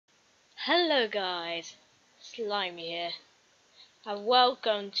Hello guys, Slimy here, and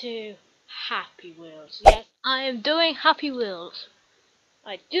welcome to Happy Wheels. Yes, I am doing Happy Wheels.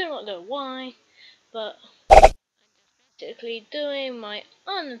 I do not know why, but I'm basically doing my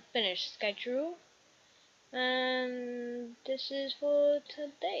unfinished schedule, and this is for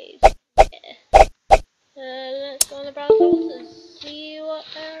today's. Yeah. Let's go on the browser and see what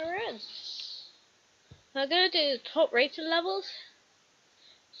there is. I'm gonna do top rated levels.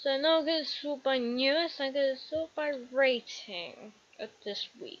 So now I'm going to sort by newest, I'm going to sort by rating of this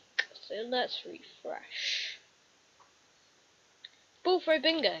week. So let's refresh. Bullfrog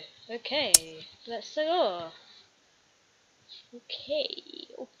bingo. Okay, let's go. Okay,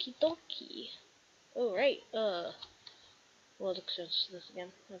 okie dokie. Alright, well, look at this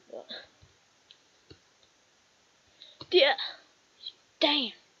again. I forgot. Yeah!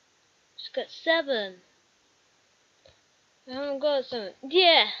 Damn! Just got 7. I haven't got 7.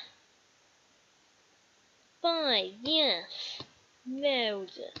 Yeah! 5, yes!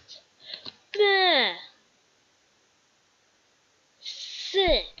 Nailed it. There!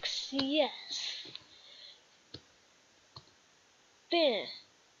 6, yes! There!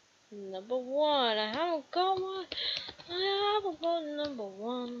 Number 1, I haven't got one. I haven't got number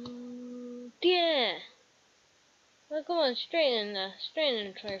 1. Yeah! Well, come on, straight in the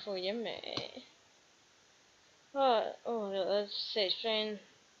 24, you mate. Oh, no, let's say straight in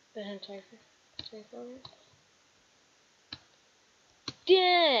behind 24.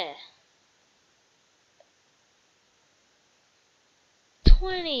 Yeah!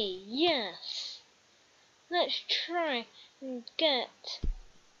 20, yes! Let's try and get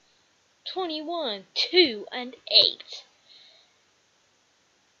 21, 2, and 8.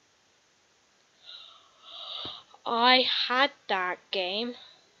 I had that game.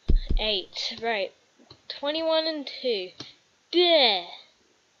 8, right. 21 and 2. There!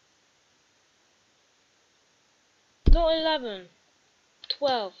 Not 11.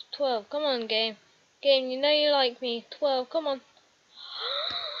 12, 12. Come on, game. Game, you know you like me. 12, come on.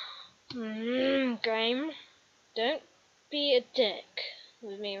 Game. Don't be a dick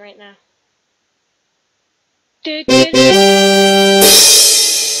with me right now. Yes,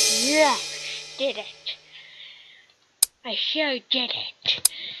 did it. I sure did it.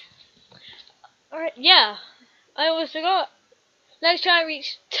 Alright, yeah. I almost forgot. Let's try and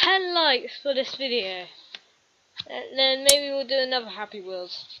reach 10 likes for this video. And then maybe we'll do another Happy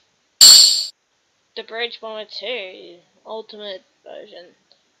Wheels. The Bridge Bomber 2. Ultimate version.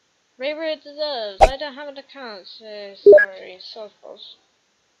 Raver it deserves. I don't have an account, so sorry. Softballs.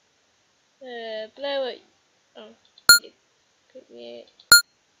 Blow it. Oh, yeah.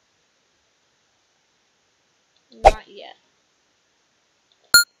 Not yet.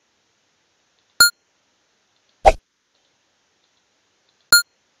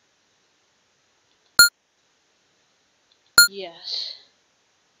 Yes.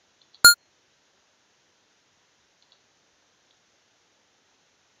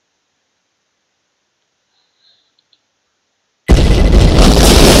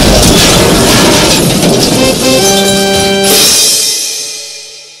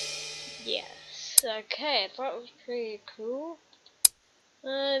 Yes. Okay, that was pretty cool.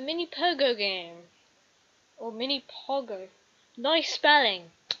 Mini Pogo game. Or Mini Pogo. Nice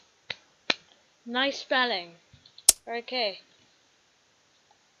spelling. Nice spelling. Okay.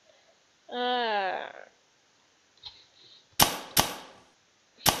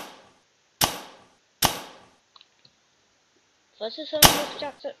 Was it something with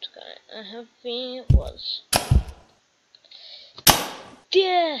Jacksepticeye? I have been it was.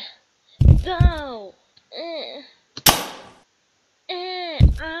 Dear thou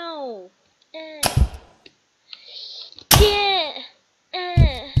ow dear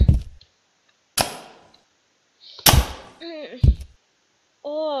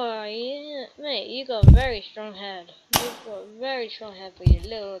Oh yeah, mate, you got a very strong head. You've got a very strong head for your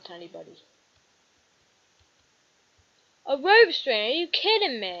little tiny buddy. A rope string? Are you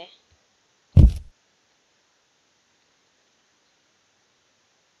kidding me?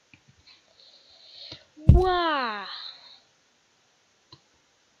 Wow.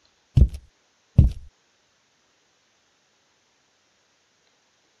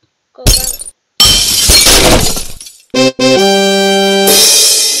 Go grab it.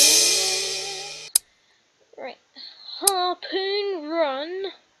 Right. Harpoon run.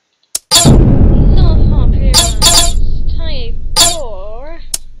 Not harpoon run. It's time for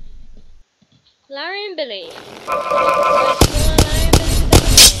Larry and Billy.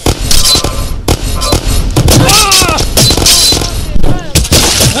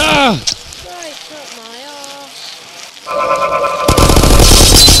 Right up my arse.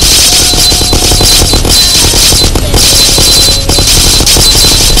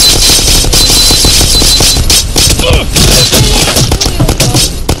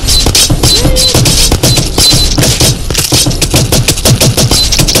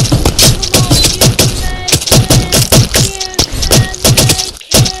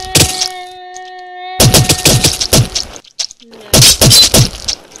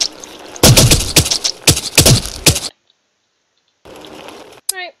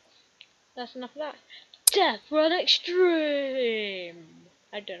 That's enough of that. Death Run Extreme!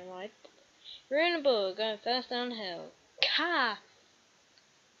 I don't know why. You're in a ball, going fast downhill. Can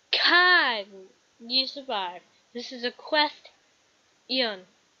you survive? This is a quest. Ian,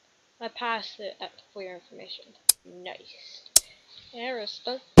 I passed it for your information. Nice.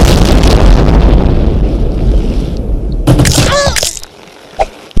 Aerospace.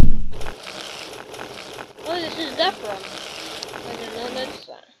 Oh, this is Death Run. I did not notice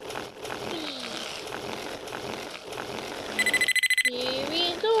that. Here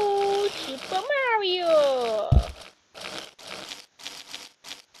we go, Super Mario!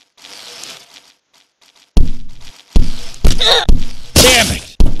 Damn it!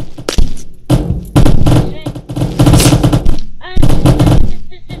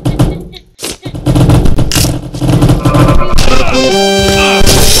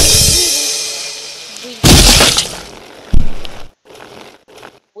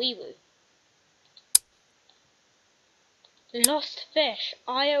 Wee woo. Lost Fish,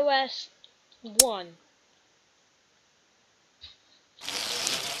 iOS 1.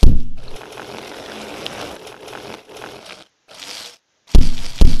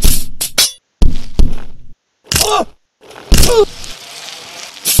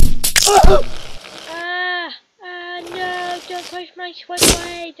 No, don't push my swipe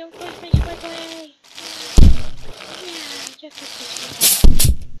away, don't push my swipe away. Yeah, don't push my swipe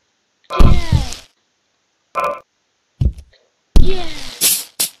away. Yeah.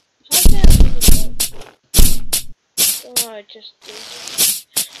 How can I do this? Oh, I just do.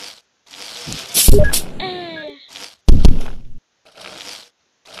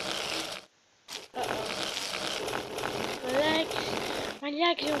 My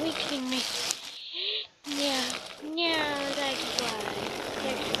legs are weakening me. No, legs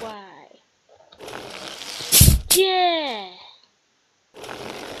why? Yeah.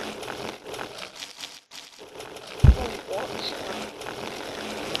 Oh, what?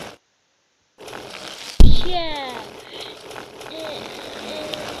 Yeah.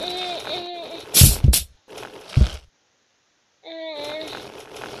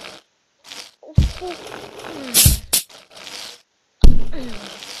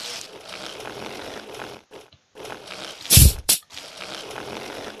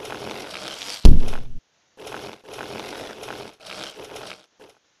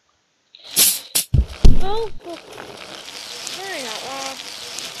 Oh, very not wrong.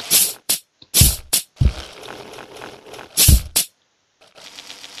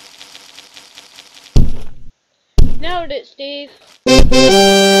 Nailed it, Steve.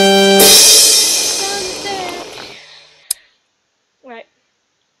 Sunset. Right.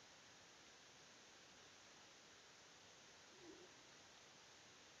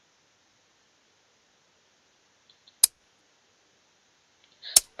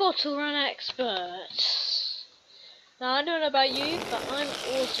 Bottle run expert. Now I don't know about you, but I'm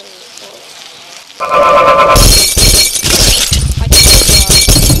awesome at bottle. I can't drive.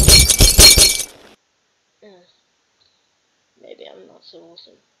 Maybe I'm not so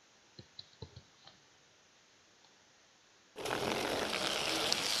awesome.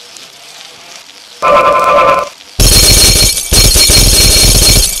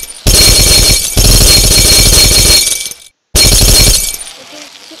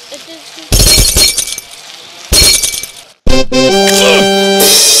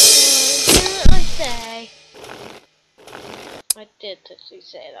 I did actually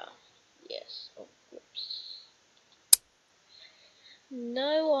say that. Yes. Oh, whoops.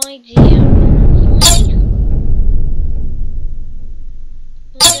 No idea.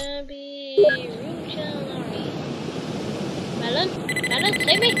 Gonna be room channel. Melon? Melon?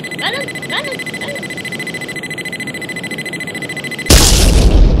 Save me! Melon! Melon! Melon!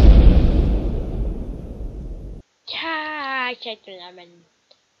 Yeah, I saved the lemon.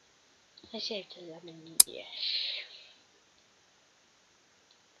 I saved the lemon, yes.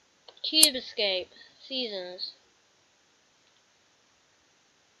 Cube Escape. Seasons.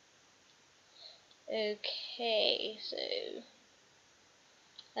 Okay, so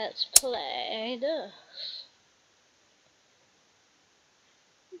let's play this.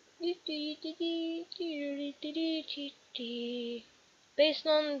 Based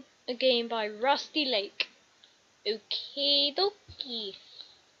on a game by Rusty Lake. Okay dokie.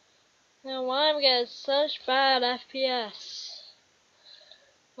 Now why am I getting such bad FPS?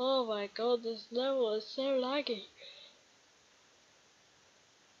 Oh my god, this level is so laggy.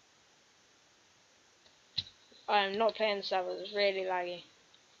 I am not playing this level, it's really laggy.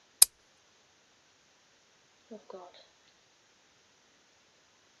 Oh god.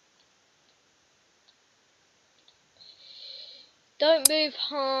 Don't move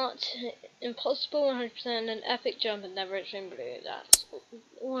heart, impossible 100%, and epic jump and never extreme blue. That's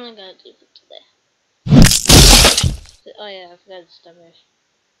all I'm gonna do for today. Oh yeah, I forgot to stop it.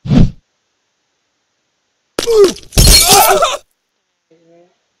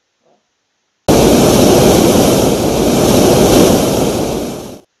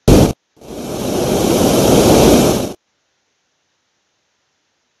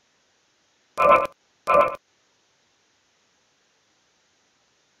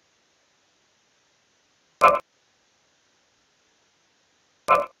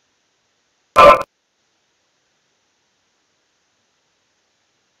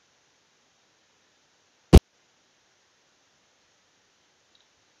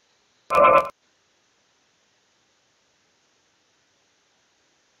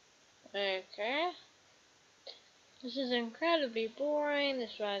 Okay. This is incredibly boring.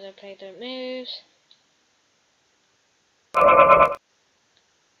 This rise I play don't move.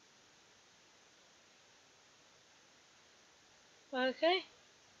 Okay.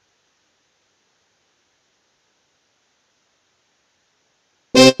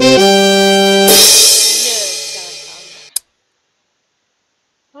 No, it's gonna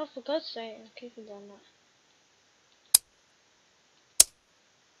come. Oh, for God's sake, I'm keeping doing that.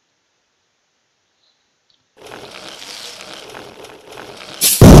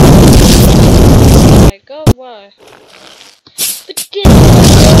 Oh my God, why? But did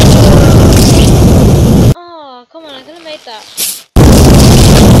oh, come on, I could have made that.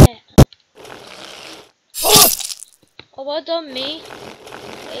 Yeah. Oh, well done, me.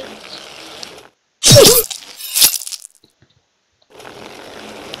 Wait.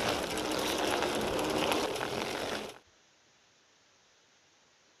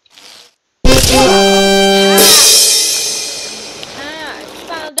 I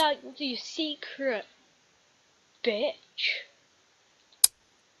found out the secret, bitch.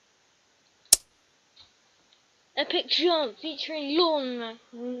 Epic jump featuring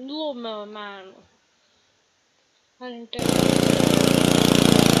Lawnmower Man. I didn't do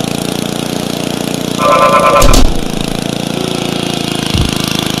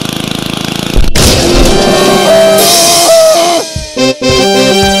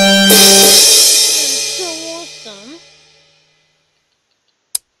so awesome.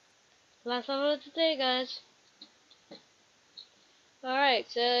 Last level of today, guys. Alright,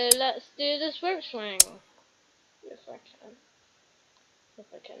 so let's do this rope swing. If I can. If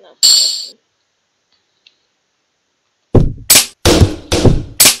I can, that's the question.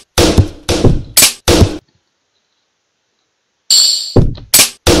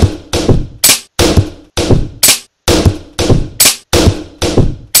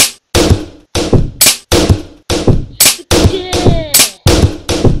 Yeah!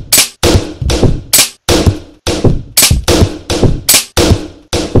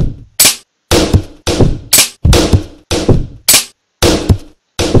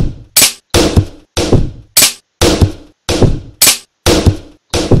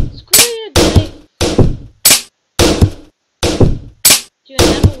 Screw you, Billy! You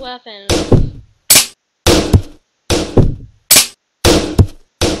have a weapon.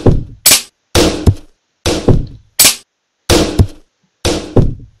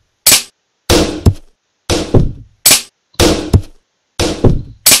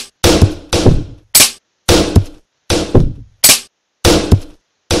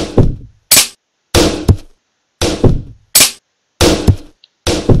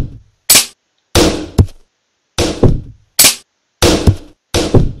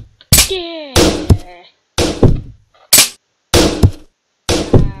 Yeah!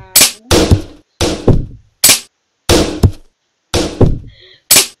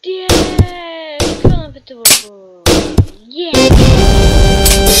 Yeah! Comfortable! Yeah!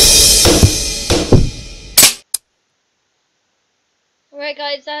 Alright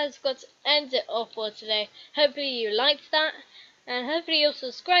guys, that has got to end it off for today. Hopefully you liked that, and hopefully you'll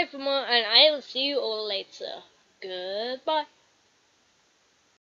subscribe for more, and I will see you all later. Goodbye!